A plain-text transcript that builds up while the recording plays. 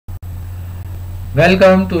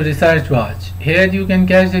Welcome to Research Watch. Here you can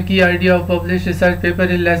catch the key idea of published research paper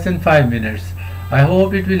in less than 5 minutes. I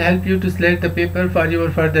hope it will help you to select the paper for your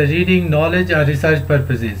further reading, knowledge or research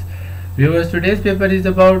purposes. Viewers, today's paper is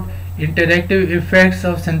about interactive effects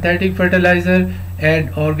of synthetic fertilizer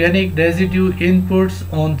and organic residue inputs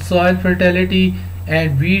on soil fertility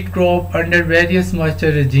and wheat crop under various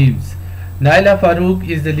moisture regimes. Naila Farooq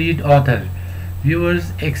is the lead author.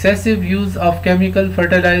 Viewers, excessive use of chemical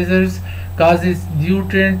fertilizers causes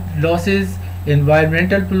nutrient losses,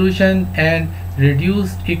 environmental pollution, and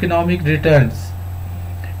reduced economic returns.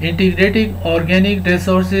 Integrating organic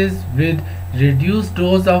resources with reduced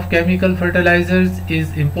dose of chemical fertilizers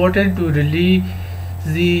is important to release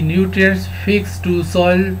the nutrients fixed to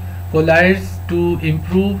soil colloids to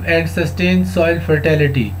improve and sustain soil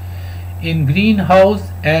fertility. In greenhouse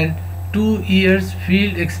and 2 years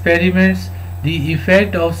field experiments, the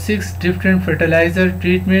effect of 6 different fertilizer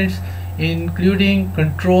treatments including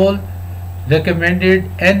control recommended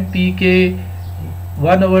NPK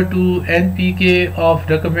 1/2 NPK of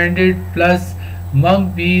recommended plus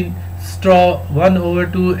mung bean straw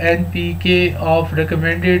 1/2 NPK of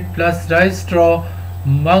recommended plus rice straw,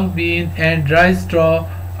 mung bean and rice straw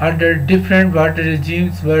under different water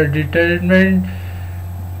regimes were determined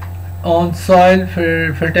on soil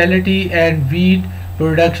fertility and wheat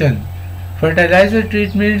production. Fertilizer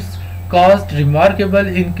treatments caused remarkable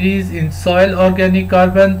increase in soil organic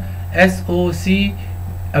carbon SOC,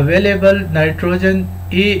 available nitrogen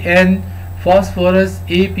AN, phosphorus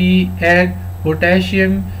AP and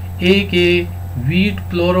potassium AK, wheat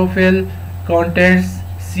chlorophyll contents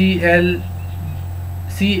CHL,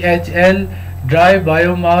 dry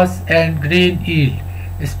biomass and grain yield,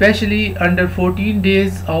 especially under 14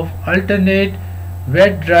 days of alternate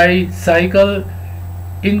wet-dry cycle.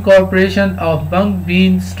 Incorporation of mung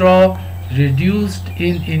bean straw reduced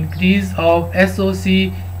in increase of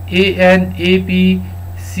SOC, AN, AP,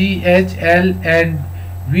 CHL and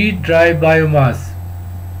wheat dry biomass.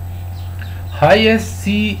 Highest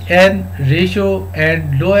CN ratio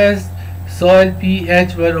and lowest soil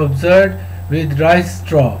pH were observed with rice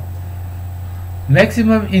straw.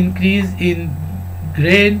 Maximum increase in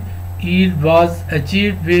grain yield was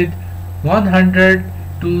achieved with 100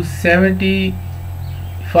 to 70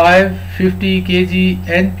 550 kg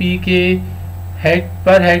NPK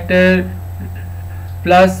per hectare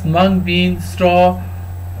plus mung bean straw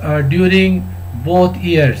during both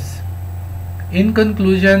years. In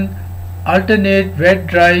conclusion, alternate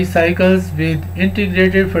wet-dry cycles with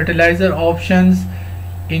integrated fertilizer options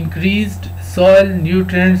increased soil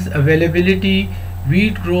nutrients availability,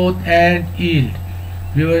 wheat growth and yield.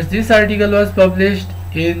 Viewers, this article was published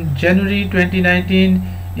in January 2019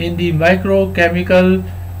 in the Microchemical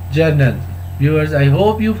Journal. Viewers, I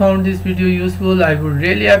hope you found this video useful. I would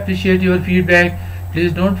really appreciate your feedback.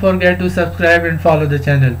 Please don't forget to subscribe and follow the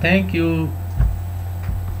channel. Thank you.